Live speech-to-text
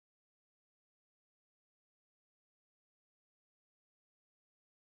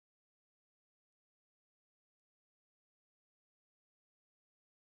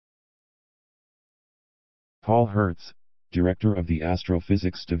Paul Hertz, Director of the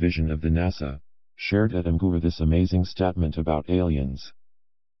Astrophysics Division of the NASA, shared at IMGUR this amazing statement about aliens.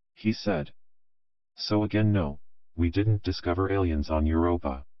 He said, "So again no, we didn't discover aliens on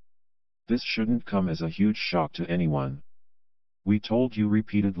Europa. This shouldn't come as a huge shock to anyone. We told you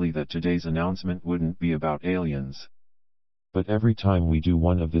repeatedly that today's announcement wouldn't be about aliens. But every time we do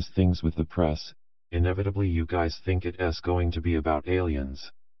one of these things with the press, inevitably you guys think it's going to be about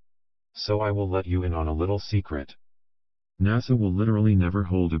aliens. So I will let you in on a little secret. NASA will literally never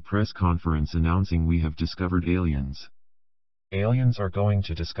hold a press conference announcing we have discovered aliens. Aliens are going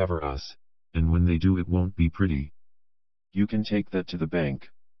to discover us, and when they do it won't be pretty. You can take that to the bank.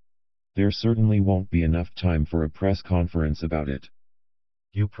 There certainly won't be enough time for a press conference about it.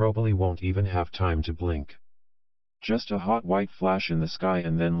 You probably won't even have time to blink. Just a hot white flash in the sky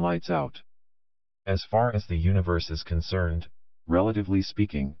and then lights out. As far as the universe is concerned, relatively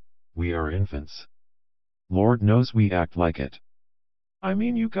speaking, we are infants. Lord knows we act like it. I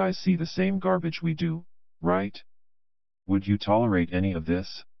mean, you guys see the same garbage we do, right? Would you tolerate any of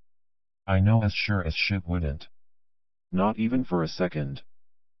this? I know as sure as shit wouldn't. Not even for a second.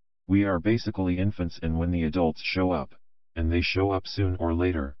 We are basically infants, and when the adults show up, and they show up soon or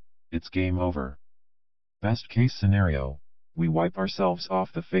later, it's game over. Best case scenario, we wipe ourselves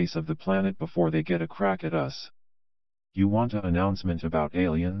off the face of the planet before they get a crack at us. You want an announcement about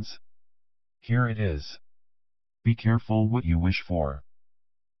aliens? Here it is. Be careful what you wish for.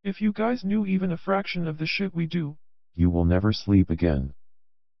 If you guys knew even a fraction of the shit we do, you will never sleep again.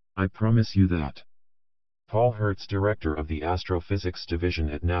 I promise you that. Paul Hertz, Director of the Astrophysics Division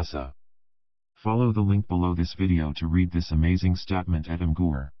at NASA. Follow the link below this video to read this amazing statement at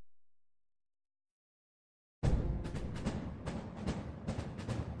IMGUR.